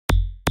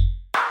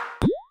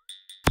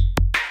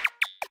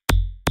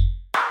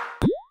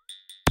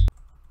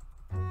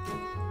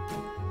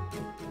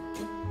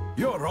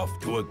You're off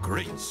to a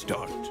great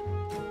start.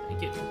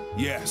 Thank you.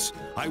 Yes,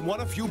 I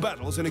won a few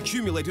battles and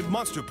accumulated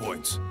monster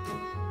points.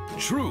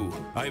 True,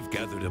 I've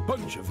gathered a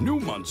bunch of new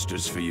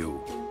monsters for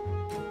you.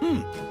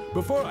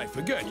 Before I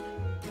forget,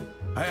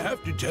 I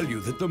have to tell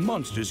you that the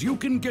monsters you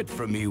can get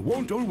from me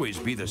won't always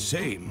be the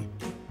same.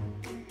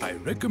 I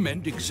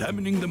recommend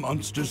examining the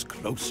monsters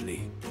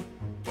closely.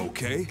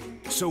 Okay,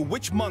 so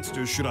which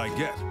monsters should I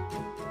get?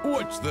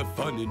 What's the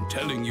fun in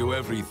telling you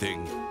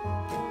everything?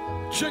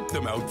 Check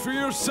them out for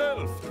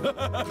yourself.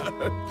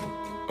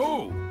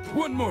 Oh,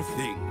 one more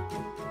thing.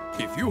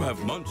 If you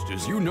have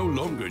monsters you no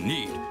longer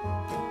need,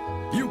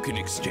 you can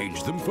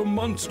exchange them for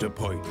monster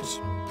points.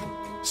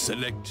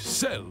 Select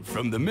Sell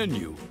from the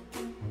menu,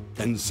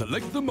 and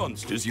select the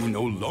monsters you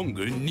no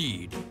longer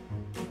need.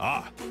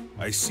 Ah,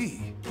 I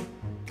see.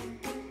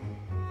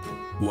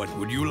 What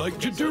would you like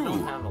to do? I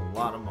don't have a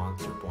lot of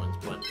monster points,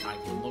 but I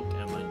can look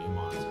at my new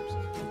monsters.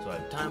 So I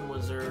have Time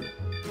Wizard,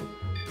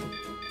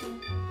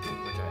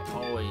 which I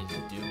always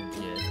do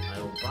get. I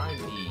will buy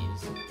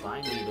these.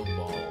 Buy Needle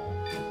Ball.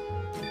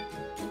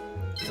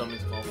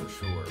 Summons Call for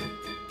sure.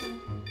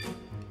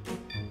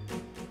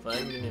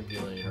 Flag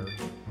Manipulator.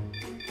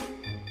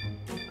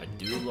 I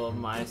do love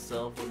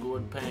myself a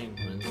good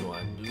penguin, so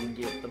I do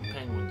get the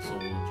Penguin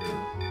Soldier.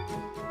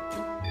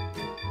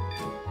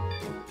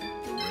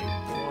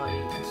 Great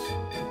White.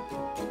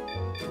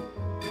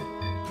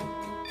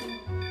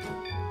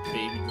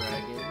 Baby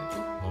Dragon.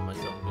 Love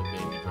myself a good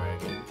Baby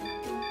Dragon.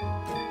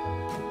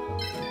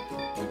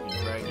 Baby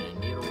Dragon and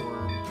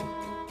Needleworm.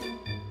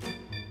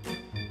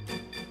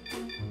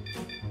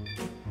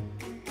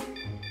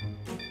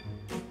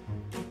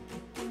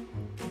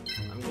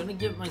 I'm gonna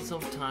give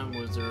myself Time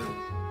Wizard.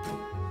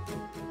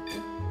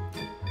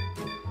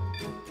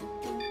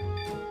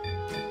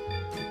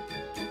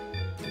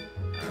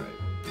 Alright.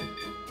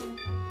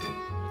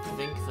 I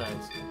think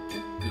that's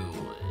good.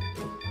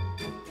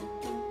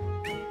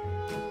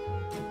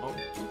 Oh.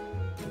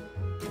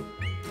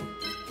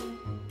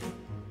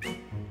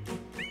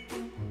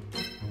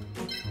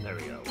 There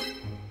we go.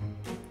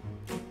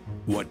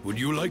 What would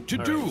you like to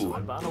do? So I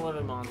bought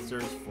 11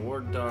 monsters,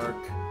 4 dark,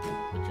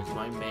 which is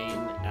my main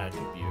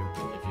attribute,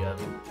 if you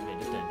haven't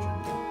paid attention.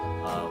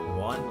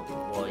 1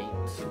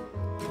 light,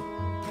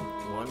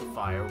 1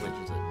 fire, which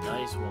is a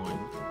nice one,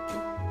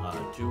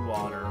 2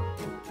 water,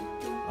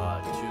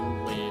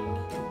 2 wind,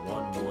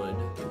 1 wood.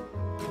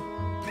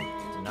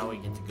 So now we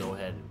get to go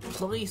ahead and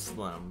place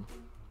them.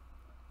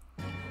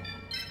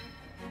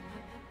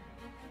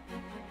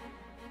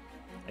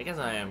 I guess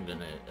I am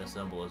gonna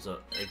assemble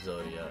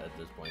Exodia at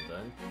this point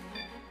then,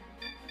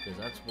 because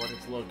that's what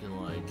it's looking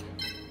like.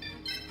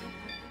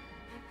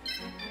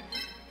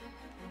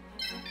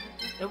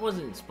 It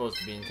wasn't supposed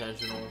to be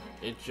intentional,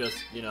 it's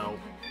just, you know,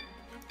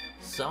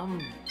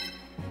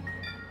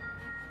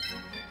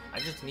 I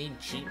just need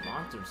cheap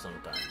monsters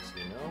sometimes,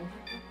 you know?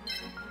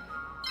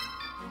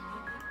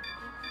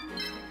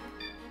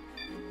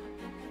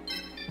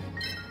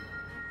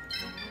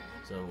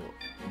 So,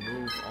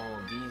 move all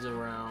of these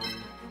around.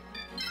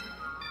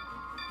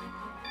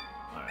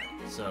 Alright,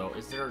 so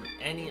is there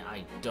any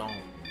I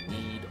don't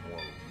need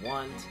or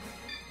want?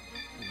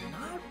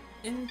 Not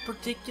in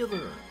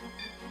particular.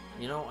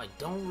 You know, I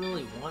don't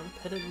really want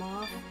Petted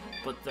Moth,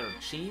 but they're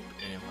cheap,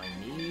 and if I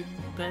need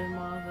Petted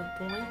Moth at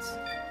points,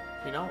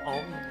 you know,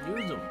 I'll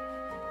use them.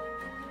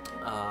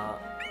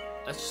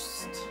 That's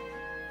just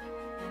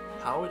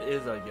how it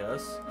is, I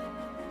guess.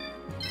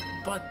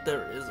 But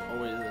there is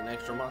always an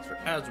extra monster,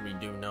 as we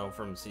do know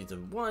from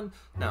Season 1.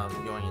 Now,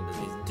 going into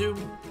Season 2,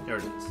 here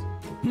it is.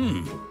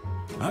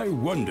 I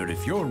wonder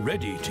if you're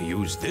ready to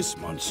use this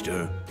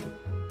monster.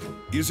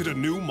 Is it a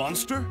new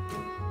monster?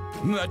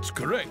 That's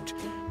correct.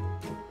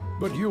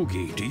 But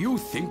Yugi, do you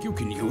think you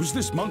can use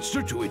this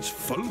monster to its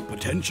full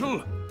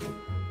potential?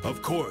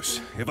 Of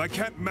course. If I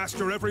can't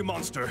master every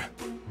monster,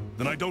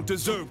 then I don't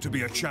deserve to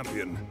be a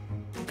champion.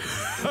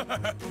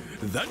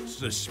 That's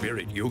the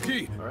spirit,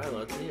 Yugi. Alright,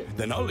 let's see it.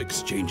 Then I'll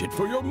exchange it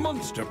for your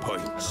monster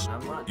points. I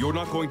don't have much. You're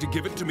not going to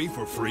give it to me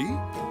for free?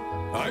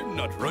 I'm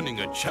not running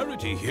a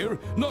charity here,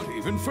 not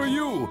even for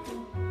you.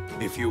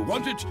 If you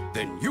want it,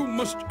 then you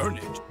must earn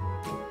it.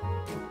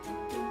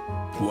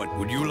 What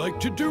would you like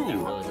to do? I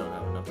really don't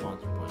have enough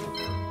monster points for a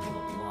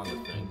lot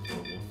of things,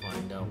 but we'll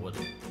find out what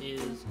it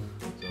is.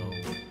 So,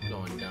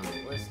 going down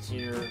the list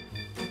here,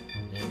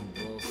 and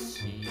we'll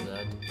see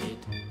that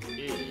it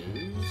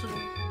is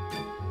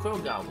Crow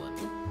Goblin.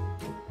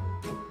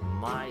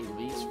 My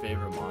least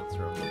favorite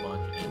monster of the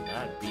bunch, and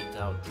that beats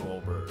out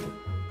Trollbird.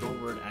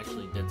 Trollbird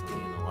actually did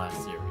something in the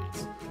last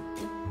series.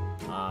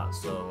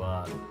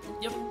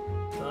 Yep.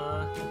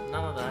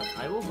 None of that.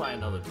 I will buy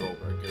another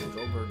Trollbird, because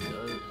Trollbird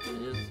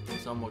is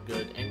somewhat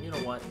good. And you know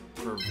what?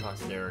 For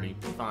posterity,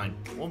 fine.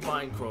 We'll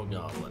buy Crow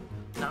Goblin.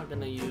 Not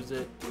gonna use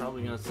it.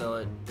 Probably gonna sell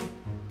it.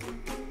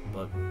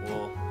 But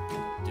we'll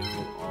do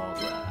all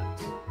that.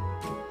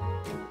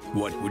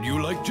 What would you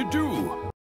like to do?